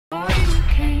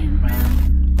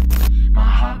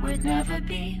would never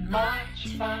be much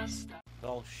faster.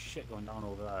 Oh shit going down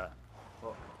over there.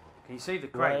 Look, can you see the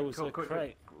crate? Where was the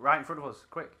crate? Right in front of us,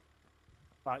 quick.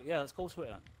 Right, yeah, let's go to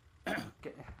it then.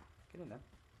 Get in there.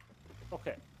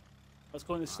 Okay. Let's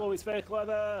go in the slowest vehicle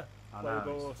ever. I There know, it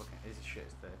goes. it's a shit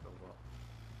vehicle, but...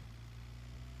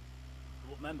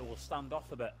 Remember, we'll stand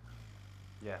off a bit.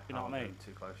 Yeah, You know what I mean?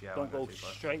 Too close, yeah. Don't go too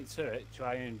close. straight to it.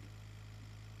 Try and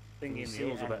Can thing you in the see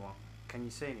hills a bit. anyone? Can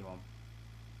you see anyone?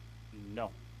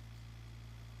 No.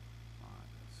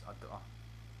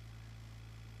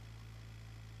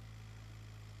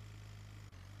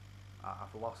 Right,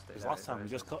 I've lost it. Because last time we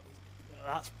just got...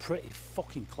 That's pretty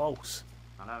fucking close.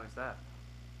 I know, it's there.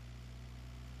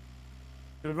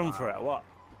 Do we run for it or what?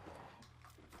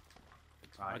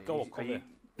 Right, I'd go up cover.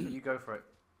 You go for it.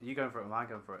 Are you going for it or am I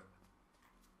going for it?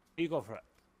 You go for it.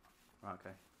 Right,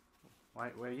 okay.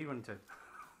 Wait, where are you running to? Right,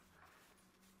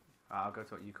 I'll go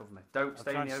to it, you cover me. Don't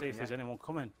stay in the open, I'm trying to see if there's anyone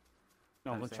coming.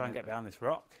 No, I'm going to try and get behind this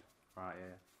rock. Right,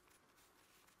 yeah.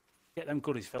 Get them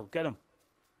goodies, Phil. Get them.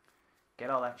 Get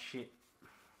all that shit.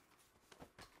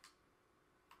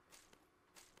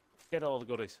 Get all the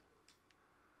goodies.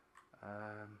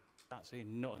 Can't see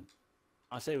nothing.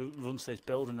 I say we run to this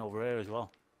building over here as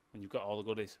well. When you've got all the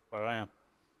goodies, where I am.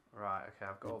 Right, okay,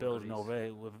 I've got all the building goodies. over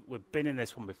here. We've been in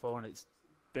this one before and it's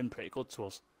been pretty good to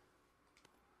us.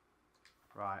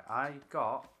 Right, I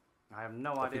have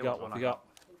no idea what one I got.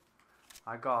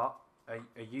 I got a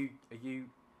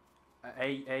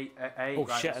Oh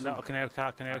right, shit, I can hear a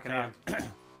car,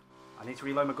 I need to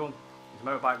reload my gun. There's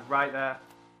a motorbike right there.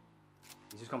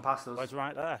 He's just gone past us. Where's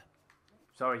right there?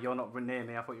 Sorry, you're not near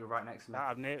me. I thought you were right next to me.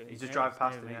 I'm near. He's just driving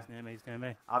past me. He's near me. He's near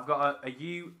me. I've got a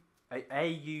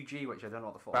AUG, which I don't know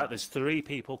what the fuck. Right, there's 3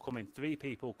 people coming. 3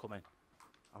 people coming.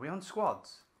 Are we on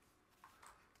squads?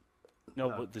 No,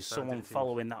 but there's someone teams.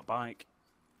 following that bike.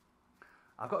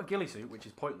 I've got a ghillie suit, which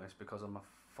is pointless because I'm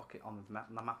on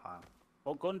the map iron.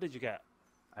 What gun did you get?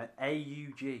 An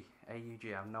AUG.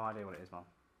 AUG. I have no idea what it is, man.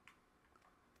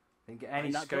 Didn't get any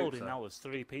in that scopes. building now there's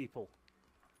 3 people.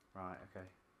 Right. Okay.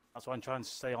 That's why I'm trying to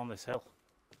stay on this hill.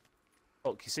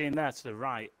 Look, you see in there to the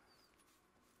right.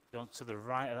 Going to the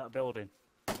right of that building.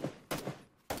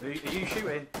 Are you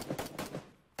shooting?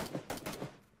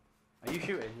 Are you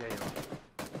shooting? Yeah, you are.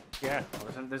 Yeah. Oh,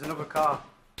 there's another car.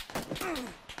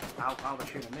 Ow, they're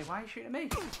shooting at me. Why are you shooting at me?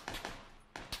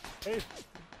 Who?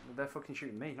 They're fucking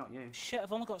shooting me, not you. Shit,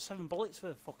 I've only got 7 bullets for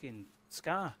the fucking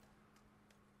scar.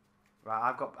 Right,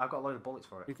 I've got a load of bullets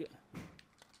for it.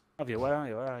 Have you? Where are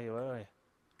you? Where are you? Where are you?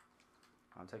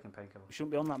 I'm taking painkillers. We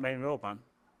shouldn't be on that main road, man.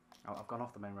 Oh, I've gone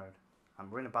off the main road.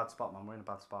 We're in a bad spot, man. We're in a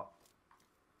bad spot.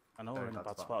 I know we're in a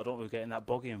bad spot. I don't want to get in that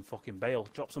buggy and fucking bail.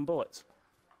 Drop some bullets.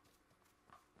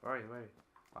 Where are you? Where are you?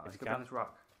 Right, let's go down this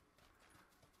rock.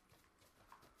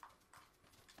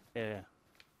 Yeah.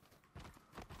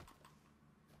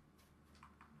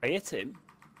 I hit him.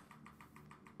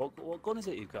 What gun is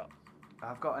it you've got?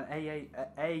 I've got an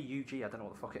AUG. I don't know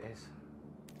what the fuck it is.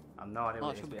 I have no idea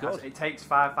what it is. It takes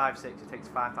 5.56. It takes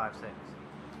 5.56.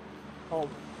 Oh.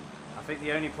 I think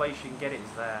the only place you can get it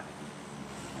is there.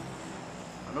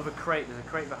 Another crate. There's a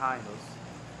crate behind us.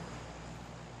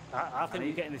 I think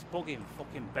we're getting this buggy and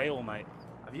fucking bail, mate.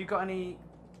 Have you got any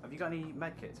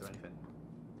med kits or anything?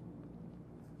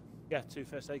 Yeah, 2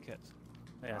 first aid kits.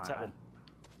 Yeah, right, take one.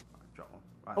 Right, drop one.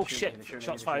 Right, oh shit!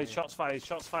 Shots fired! Shots fired!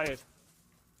 Shots fired!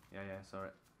 Yeah,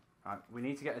 sorry. Right, we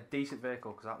need to get a decent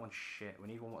vehicle because that one's shit. We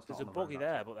need one what's not on the road. There's a buggy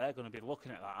there, but they're going to be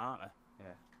looking at that, aren't they?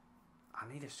 Yeah. I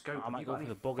need a scope. I might go for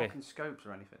the buggy. Fucking scopes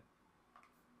or anything?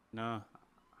 No.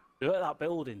 They're at that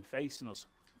building facing us.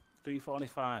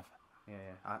 345. Yeah.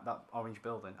 That orange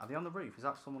building. Are they on the roof? Is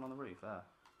that someone on the roof there?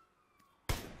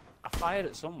 I fired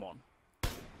at someone.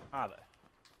 Are they?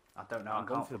 I don't know. I'm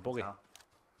going for the buggy.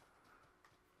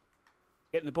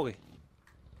 Get in the buggy.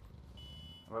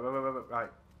 Wait. Right.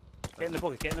 Get in the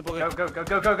buggy. Get in the buggy. Go.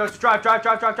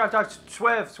 Drive.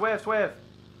 Swerve.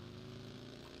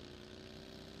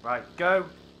 Right, go.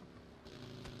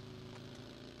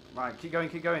 Right, keep going.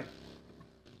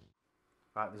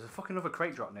 Right, there's a fucking another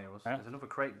crate drop near us. There's another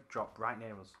crate drop right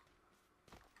near us.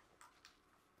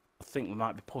 I think we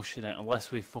might be pushing it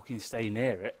unless we fucking stay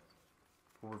near it.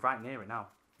 Well, we're right near it now.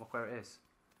 Look where it is.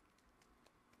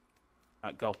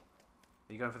 Right, go. Are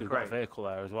you going for the We've crate? got a vehicle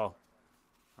there as well.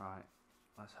 Right.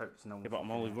 Let's hope it's no one. Yeah, but I'm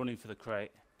only running for the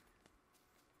crate.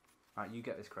 Right, you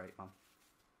get this crate, man.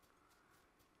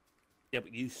 Yeah,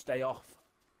 but you stay off.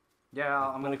 Yeah,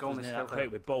 I'm going to go on this hill.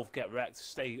 We both get wrecked.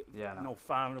 Stay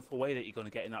far enough away that you're going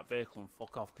to get in that vehicle and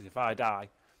fuck off. Because if I die,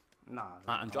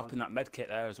 I'm dropping that med kit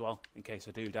there as well in case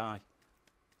I do die.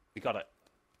 You got it?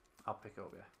 I'll pick it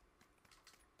up,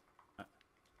 yeah.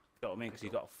 You know what I mean? Because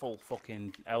you've got a full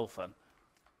fucking elephant.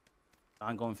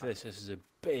 I'm going for this. This is a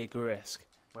big risk.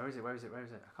 Where is it? Where is it? Where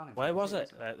is it? I can't even. Where was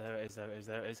it? There it is. There it is.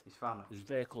 There it is. He's found it. There's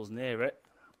vehicles near it.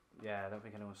 Yeah, I don't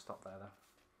think anyone's stopped there though.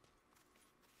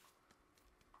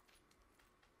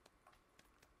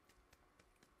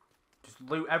 Just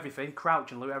loot everything.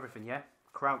 Crouch and loot everything. Yeah.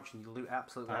 Crouch and you loot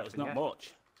absolutely everything. It's not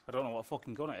much. I don't know what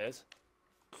fucking gun it is.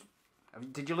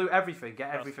 Did you loot everything?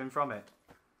 Get everything from it?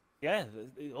 Yeah,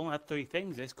 it only had 3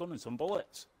 things, this gun and some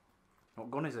bullets.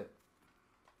 What gun is it?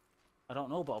 I don't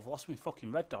know, but I've lost my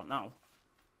fucking red dot now.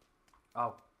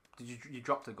 Oh, did you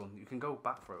dropped a gun? You can go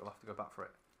back for it. We'll have to go back for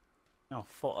it. No,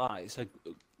 fuck that. It's a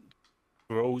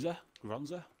Gronza.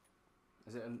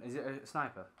 Is it a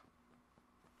sniper?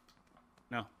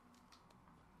 No.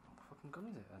 What fucking gun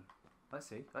is it then? Let's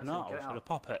see. Let's no, see. Get it out. To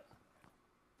pop it.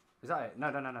 Is that it?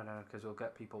 No, because we'll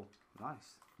get people.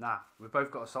 Nice. Nah, we've both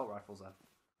got assault rifles then.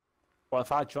 Well,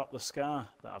 if I drop the scar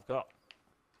that I've got.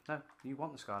 No, you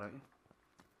want the scar, don't you?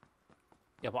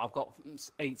 Yeah, but I've got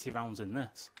 80 rounds in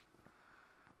this.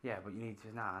 Yeah, but you need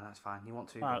to. Nah, that's fine. You want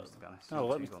 2 guns, to be honest. No,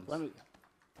 let me.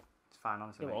 It's fine,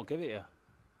 honestly. Yeah, well, I'll give it you.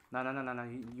 No.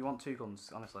 You want 2 guns,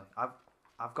 honestly.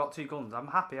 I've got 2 guns. I'm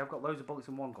happy. I've got loads of bullets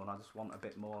in 1 gun. I just want a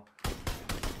bit more.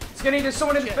 Skinny, there's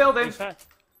someone in this building.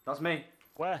 That's me.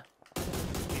 Where?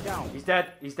 He's down. He's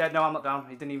dead. He's dead. No, I'm not down.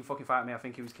 He didn't even fucking fight me. I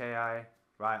think he was KIA.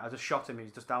 Right, I just shot him.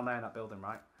 He's just down there in that building,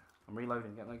 right? I'm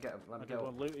reloading. Let me get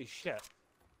up. Loot his shit.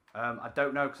 I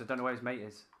don't know because I don't know where his mate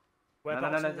is.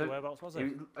 Whereabouts was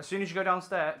it? As soon as you go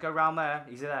downstairs, go round there.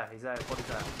 He's there. His body's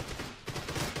there.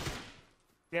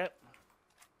 Yep.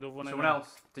 Someone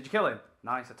else. Did you kill him?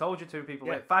 Nice. I told you 2 people.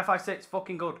 Yeah. 556.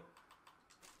 Fucking good.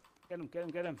 Get him.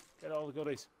 Get all the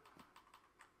goodies.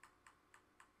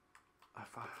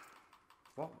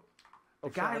 What? The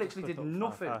guy literally did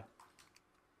nothing.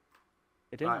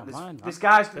 He didn't mind. This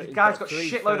guy's got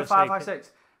shitload of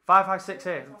 556. 556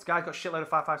 here. This guy's got shitload of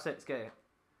 556. Get it.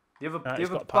 The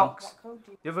other box.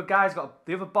 The other guy's got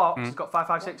the other box. Has got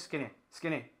 556.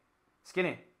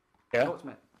 Skinny. Yeah. Talk to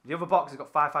me. The other box has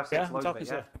got 556. Yeah, loads of it.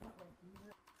 Yeah.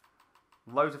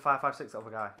 Loads of 556. The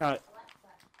other guy. Right.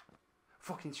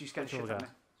 Fucking, she's getting shit at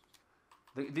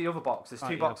me. The other box. There's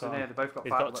 2 boxes in here. They both got.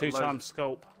 He's got 2 times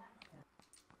scope.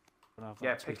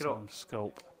 Yeah, pick it up.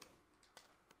 Scope.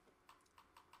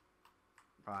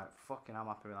 Right, fucking, I'm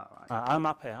happy with that. Right. I'm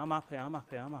happy. I'm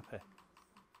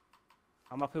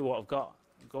happy with what I've got.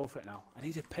 Go for it now. I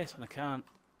need a piss and I can't.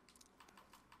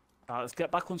 Right, let's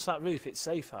get back onto that roof. It's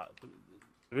safe.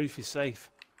 The roof is safe.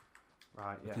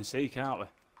 Right, yeah. We can see, can't we?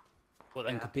 But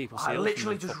then can people see? I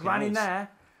literally just ran in there.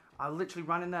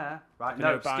 Right,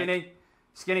 no,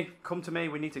 Skinny, come to me.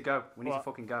 We need to go. We need to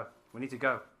fucking go. We need to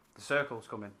go. The circle's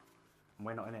coming. And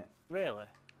we're not in it. Really?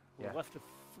 Yeah. Left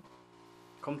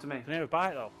Come to me. Can you hear a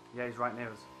bite though? Yeah, he's right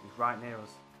near us.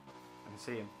 I can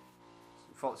see him.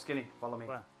 Skinny, follow me.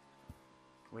 Where?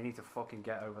 We need to fucking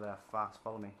get over there fast.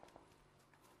 Follow me.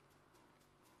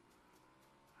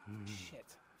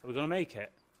 Shit. Are we gonna make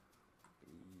it?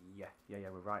 Yeah.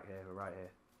 We're right here.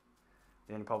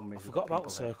 The only problem is I forgot about the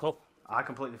circle. I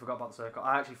completely forgot about the circle.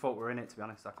 I actually thought we were in it, to be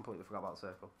honest. I completely forgot about the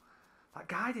circle. That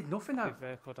guy did nothing though. Big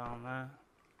vehicle down there.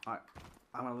 Right,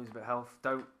 I'm gonna lose a bit of health.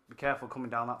 Don't be careful coming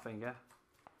down that thing, yeah?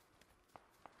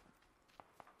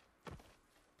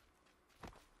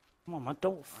 Come on, man,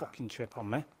 don't fucking trip on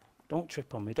me. Don't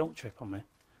trip on me. Right,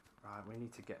 we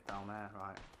need to get down there,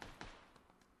 right.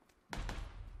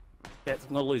 Yeah,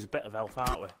 I'm gonna lose a bit of health,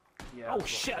 aren't we? Yeah. Oh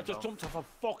shit, I just jumped off a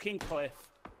fucking cliff.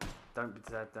 Don't be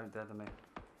dead, don't dead on me.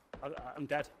 I'm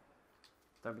dead.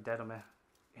 Don't be dead on me.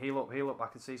 Heal up, I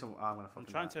can see some. Oh, I'm gonna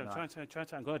fucking I'm trying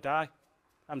to, I'm gonna die.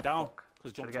 I'm down.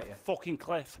 Because jumped off a fucking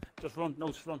cliff. Just run,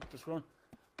 just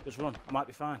run. I might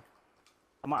be fine.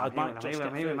 I'm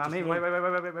healing.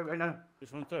 Wait, no.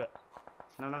 Just run through it.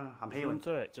 No, I'm healing.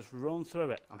 Just run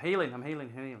through it. I'm healing.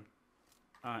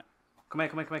 Alright. Come here,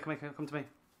 come to me.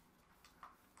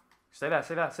 Stay there,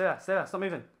 stop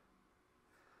moving.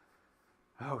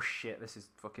 Oh shit, this is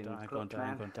fucking die. I'm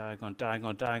die. gonna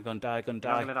die.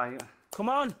 Come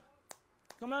on,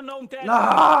 no, I'm dead.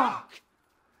 No!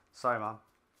 Sorry, man.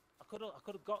 I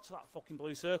could have got to that fucking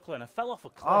blue circle and I fell off a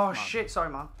cliff. Oh man. shit, sorry,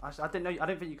 man. I didn't know. I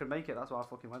didn't think you could make it. That's why I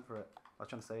fucking went for it. I was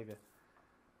trying to save you.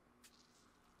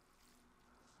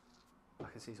 I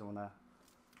can see someone there.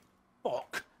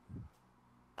 Fuck.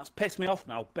 That's pissed me off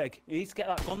now, big. You need to get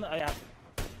that gun that I had.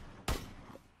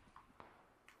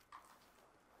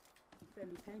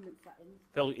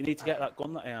 Phil, you need to get that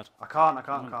gun that I had. I can't.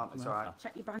 It's alright.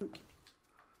 Check your bank.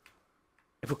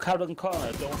 If we carried on corner,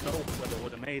 I don't know whether I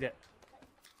would have made it.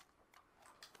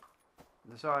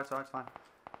 It's alright, it's fine.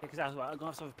 Because I'm going to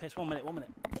have to have a piss. 1 minute.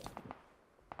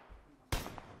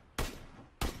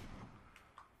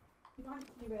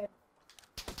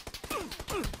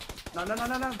 No, no, no,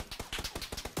 no, no.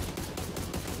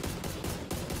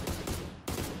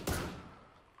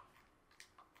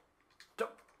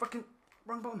 Don't fucking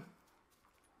wrong button.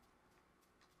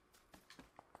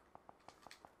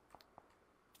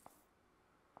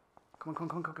 Come on, come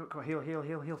on, come on, come on, heal, heal,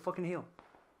 heal, heal, fucking heal.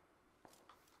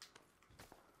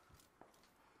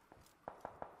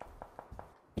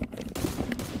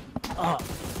 Oh,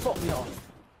 fuck me off.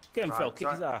 Get him, Phil, kick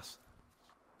his ass.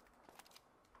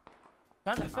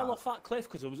 Man, I fell off that cliff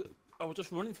because I was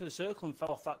just running for the circle and fell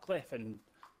off that cliff and...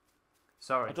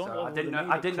 Sorry, I didn't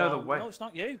know the way. No, it's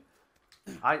not you.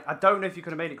 I don't know if you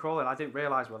could have made it crawling. I didn't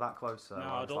realise we were that close. So no,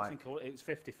 I don't think it was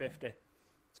 50-50.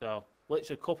 So,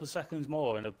 literally a couple of seconds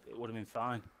more and it would have been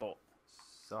fine, but...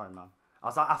 Sorry, man. I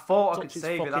was like, I thought I could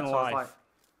save you, that's what I was like.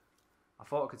 I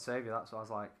thought I could save you, that's what I was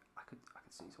like, I could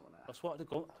see someone there. That's what the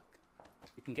gun...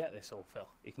 You can get this, old Phil.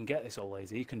 You can get this, old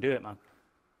lazy. You can do it, man.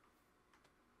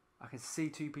 I can see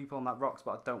two people on that rocks,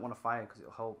 but I don't want to fire because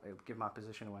it'll give my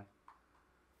position away.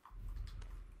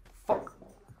 Fuck.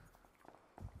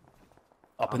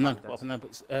 Up and then, but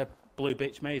blue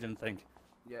bitch maiden thing.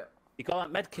 Yeah. You got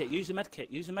that med kit. Use the med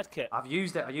kit. Use the med kit. I've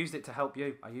used it. I used it to help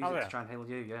you. I used it to try and heal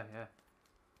you. Yeah, yeah.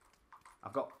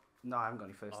 I've got. No, I haven't got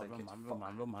any first aid kits.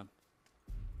 Run, man.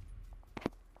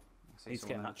 He's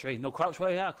getting that tree. No, crouch where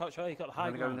you are. Crouch where you got the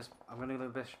high ground. I'm going to go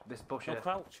in this bush here. No,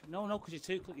 crouch. No, because you're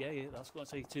too close. Yeah, that's going to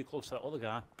say you're too close to that other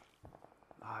guy.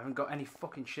 Oh, I haven't got any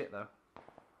fucking shit though.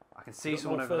 I can see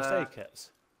someone over there. First aid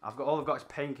kits. All I've got is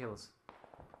painkillers.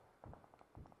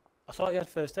 I thought you had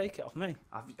first aid kit off me.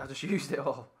 I just used it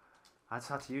all. I just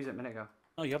had to use it a minute ago.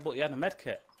 Oh yeah, but you had a med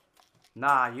kit.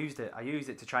 Nah, I used it. I used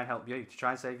it to try and help you, to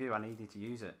try and save you. I needed to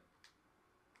use it.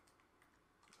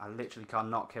 I literally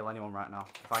cannot kill anyone right now.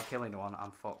 If I kill anyone,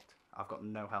 I'm fucked. I've got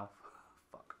no health.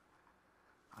 Fuck.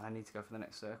 And I need to go for the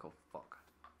next circle. Fuck.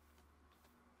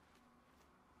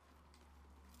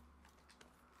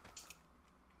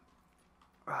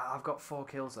 Right, I've got 4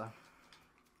 kills though.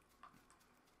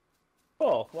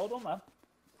 Oh, well done, man.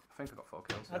 I think I got 4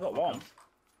 kills. I got 1.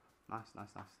 Nice,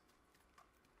 nice, nice.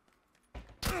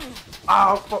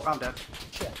 Oh, fuck, I'm dead.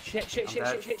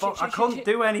 Shit. Fuck, I couldn't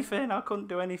do anything. I couldn't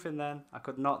do anything then. I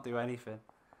could not do anything.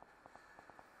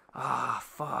 Ah,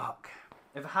 fuck.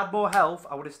 If I had more health,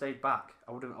 I would have stayed back.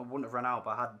 I wouldn't have run out,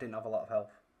 but I didn't have a lot of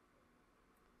health.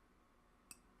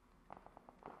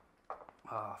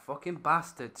 Ah, fucking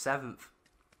bastard. 7th.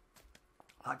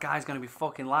 That guy's going to be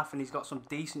fucking laughing. He's got some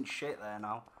decent shit there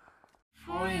now.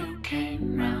 Before you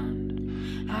came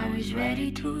round, I was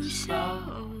ready to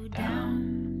slow down.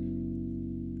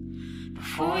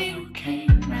 Before you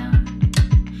came round,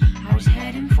 I was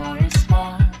heading for a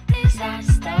small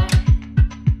disaster.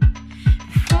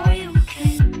 Before you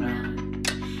came round,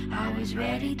 I was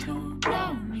ready to blow